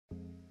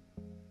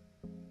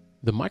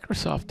The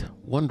Microsoft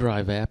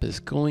OneDrive app is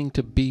going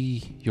to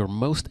be your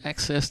most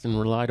accessed and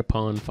relied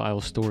upon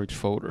file storage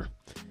folder.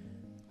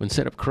 When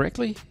set up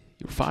correctly,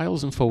 your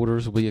files and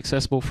folders will be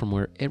accessible from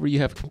wherever you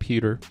have a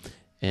computer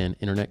and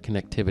internet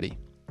connectivity.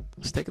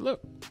 Let's take a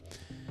look.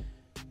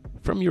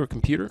 From your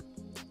computer,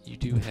 you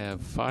do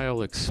have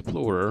File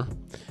Explorer.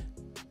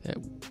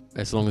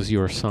 As long as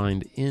you are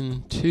signed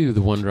into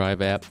the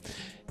OneDrive app,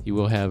 you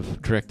will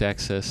have direct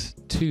access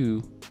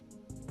to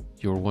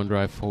your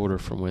OneDrive folder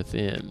from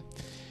within.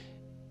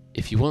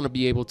 If you want to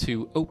be able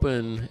to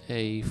open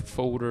a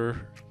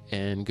folder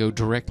and go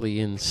directly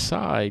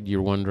inside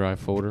your OneDrive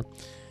folder,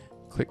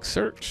 click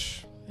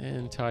Search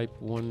and type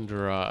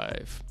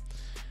OneDrive.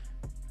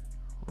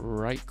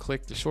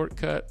 Right-click the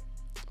shortcut,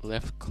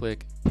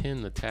 left-click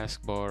Pin the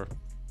taskbar.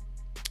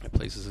 It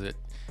places it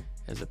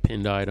as a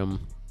pinned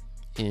item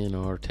in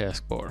our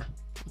taskbar.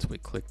 Once we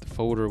click the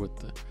folder with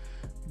the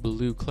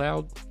blue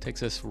cloud, it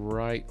takes us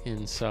right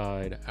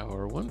inside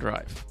our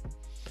OneDrive.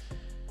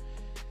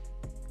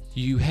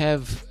 You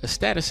have a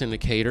status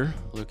indicator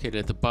located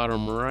at the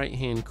bottom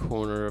right-hand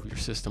corner of your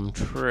system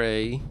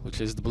tray, which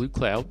is the blue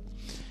cloud.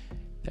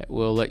 That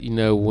will let you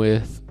know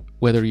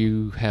whether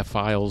you have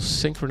files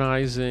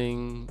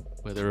synchronizing,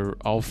 whether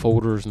all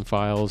folders and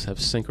files have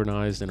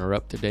synchronized and are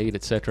up to date,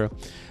 etc.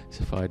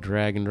 So if I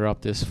drag and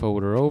drop this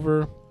folder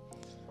over,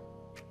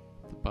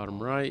 the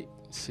bottom right,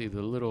 see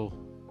the little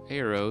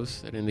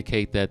arrows that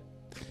indicate that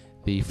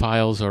the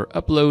files are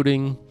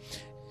uploading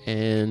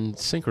and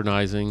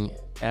synchronizing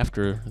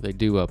after they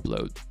do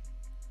upload.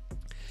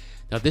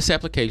 Now, this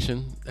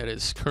application that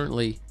is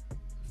currently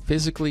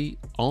physically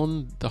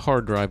on the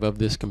hard drive of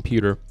this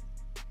computer,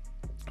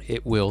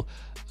 it will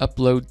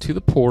upload to the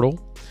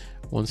portal.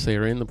 Once they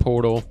are in the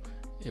portal,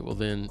 it will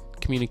then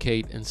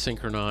communicate and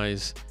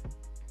synchronize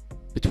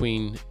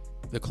between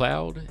the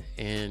cloud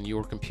and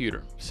your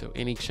computer. So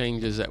any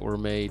changes that were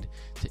made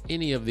to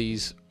any of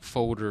these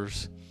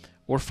folders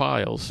or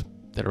files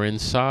that are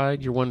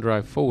inside your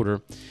OneDrive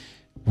folder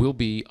will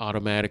be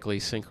automatically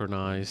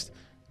synchronized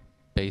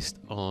based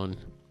on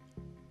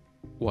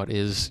what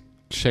is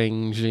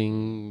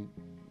changing,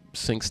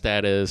 sync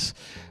status,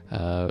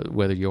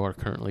 whether you are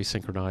currently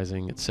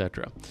synchronizing,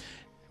 etc.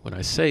 When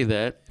I say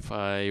that, if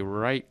I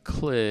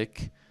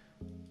right-click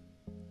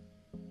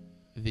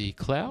the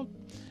cloud,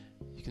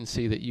 you can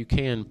see that you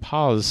can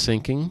pause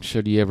syncing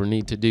should you ever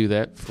need to do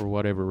that for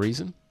whatever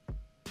reason.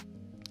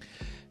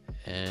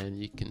 And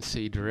you can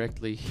see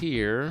directly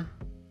here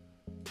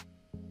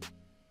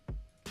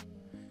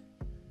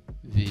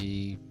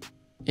the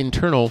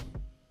internal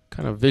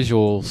kind of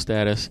visual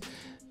status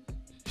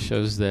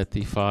shows that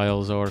the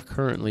files are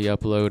currently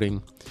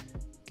uploading.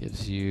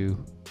 Gives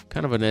you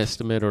kind of an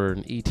estimate or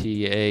an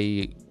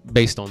ETA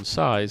based on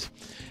size,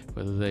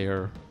 whether they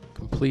are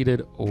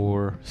completed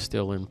or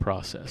still in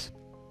process.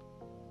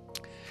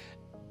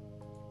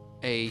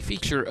 A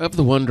feature of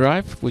the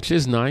OneDrive, which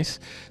is nice,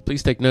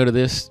 please take note of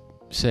this.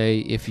 Say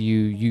if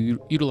you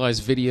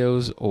utilize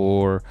videos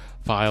or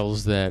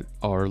files that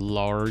are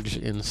large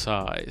in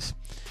size.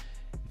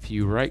 If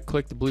you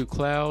right-click the blue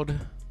cloud,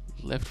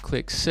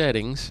 left-click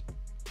Settings,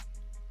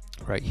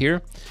 right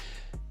here,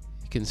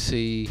 you can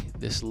see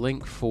this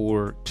link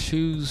for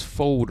Choose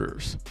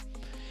Folders.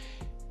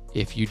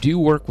 If you do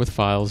work with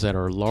files that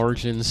are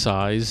large in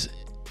size,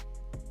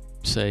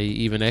 say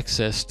even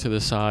excess to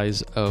the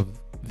size of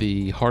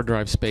the hard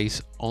drive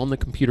space on the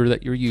computer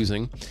that you're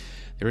using,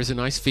 there is a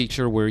nice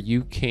feature where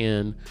you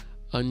can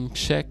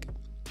uncheck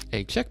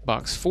a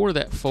checkbox for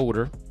that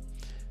folder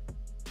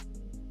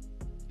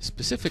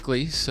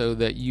specifically so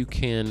that you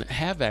can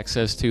have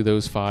access to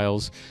those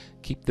files,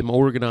 keep them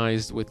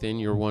organized within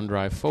your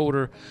OneDrive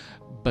folder,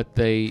 but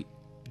they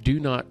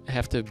do not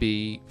have to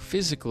be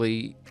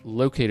physically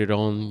located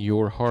on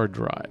your hard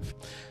drive.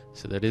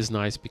 So that is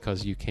nice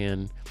because you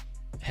can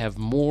have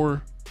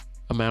more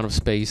amount of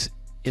space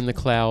in the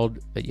cloud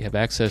that you have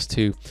access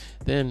to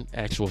than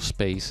actual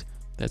space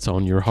that's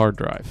on your hard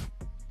drive.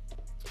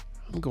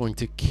 I'm going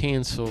to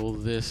cancel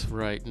this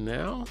right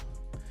now,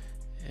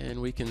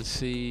 and we can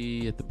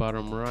see at the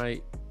bottom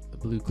right the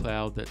blue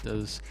cloud that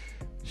does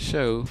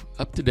show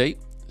up to date.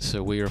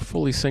 So we are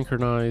fully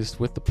synchronized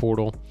with the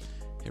portal.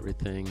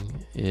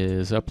 Everything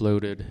is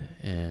uploaded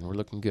and we're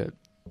looking good.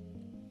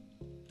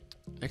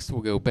 Next,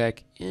 we'll go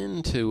back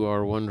into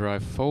our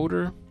OneDrive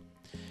folder.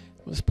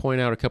 Let's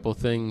point out a couple of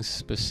things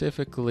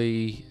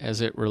specifically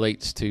as it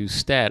relates to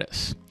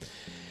status.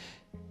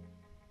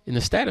 In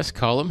the status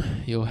column,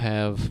 you'll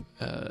have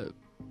a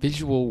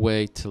visual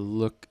way to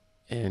look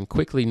and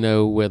quickly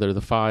know whether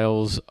the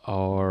files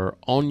are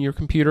on your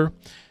computer,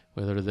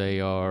 whether they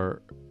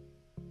are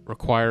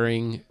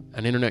requiring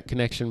an internet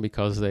connection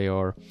because they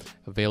are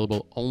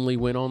available only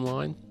when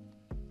online,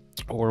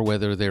 or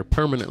whether they're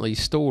permanently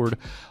stored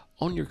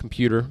on your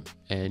computer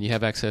and you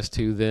have access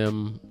to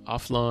them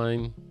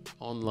offline,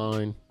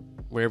 online,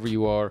 wherever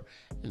you are,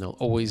 and they'll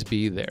always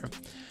be there.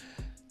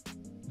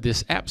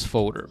 This apps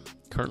folder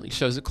currently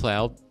shows a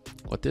cloud.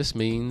 What this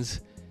means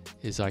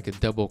is I could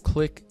double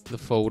click the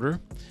folder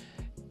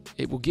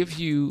It will give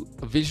you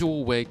a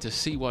visual way to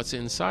see what's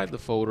inside the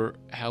folder.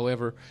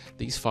 However,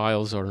 these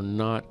files are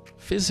not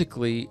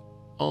physically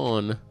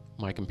on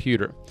my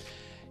computer.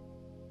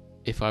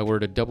 If I were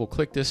to double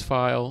click this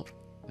file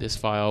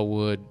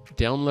would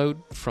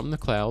download from the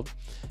cloud,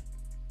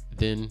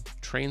 then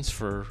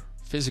transfer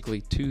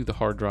physically to the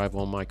hard drive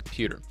on my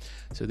computer.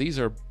 So these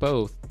are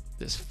both,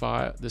 this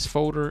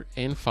folder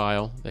and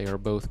file, they are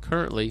both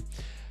currently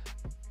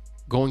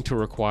going to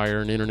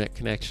require an internet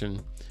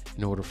connection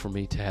in order for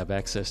me to have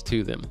access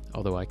to them,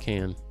 although I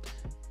can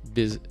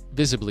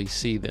visibly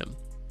see them.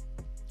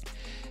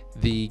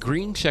 The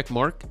green check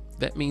mark,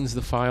 that means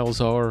the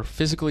files are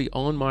physically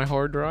on my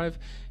hard drive,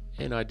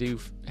 and I do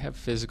have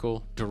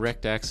physical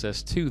direct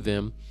access to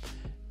them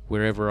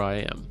wherever I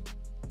am.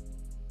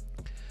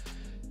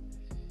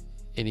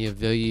 Any of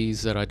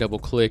these that I double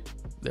click,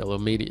 they'll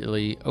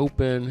immediately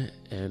open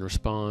and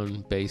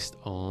respond based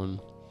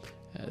on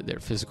their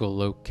physical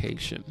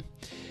location.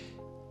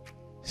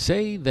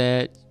 Say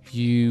that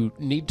you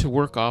need to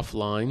work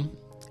offline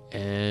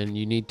and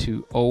you need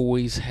to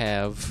always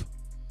have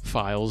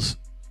files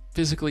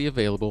physically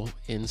available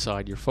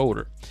inside your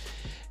folder.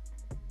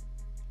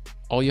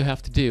 All you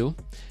have to do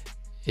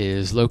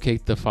is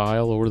locate the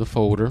file or the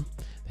folder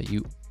that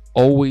you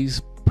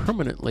always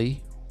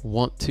permanently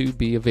want to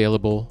be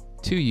available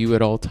to you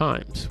at all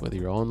times, whether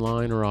you're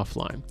online or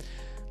offline.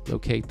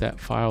 Locate that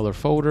file or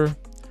folder,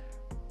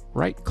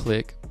 right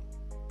click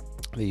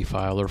the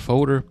file or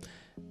folder,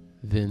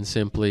 then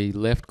simply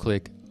left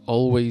click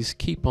always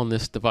keep on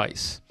this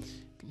device. You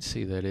can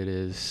see that it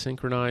is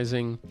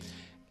synchronizing,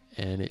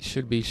 and it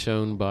should be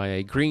shown by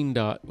a green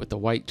dot with a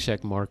white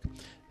check mark.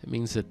 It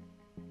means that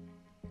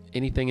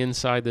anything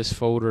inside this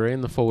folder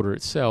and the folder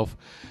itself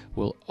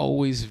will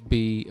always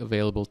be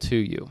available to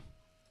you.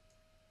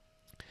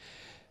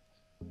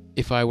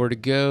 If I were to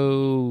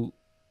go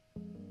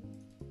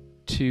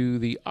to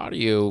the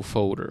audio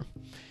folder,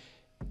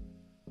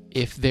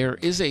 if there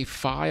is a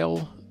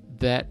file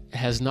that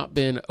has not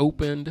been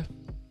opened,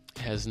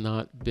 has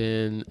not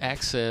been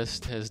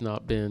accessed, has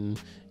not been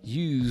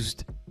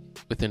used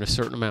within a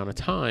certain amount of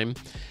time,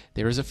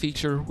 there is a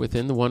feature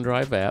within the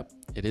OneDrive app.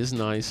 It is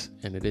nice,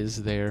 and it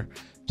is there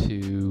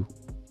to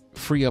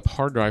free up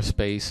hard drive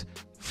space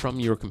from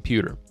your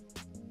computer.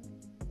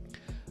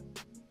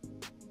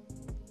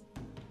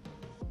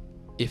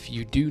 If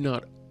you do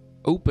not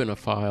open a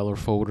file or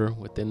folder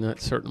within that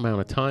certain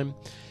amount of time,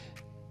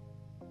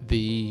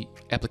 the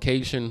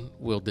application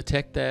will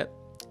detect that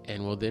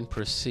and will then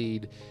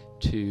proceed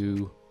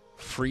to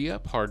free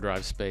up hard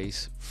drive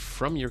space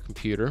from your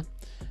computer,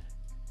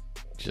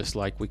 just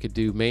like we could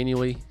do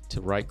manually, to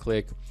right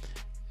click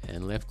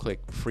and left click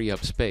free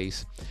up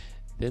space.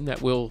 Then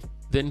that will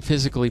then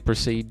physically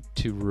proceed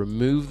to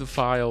remove the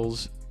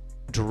files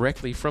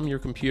directly from your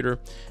computer.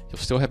 You'll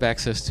still have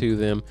access to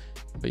them,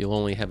 but you'll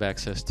only have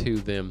access to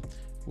them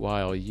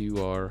while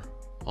you are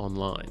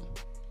online.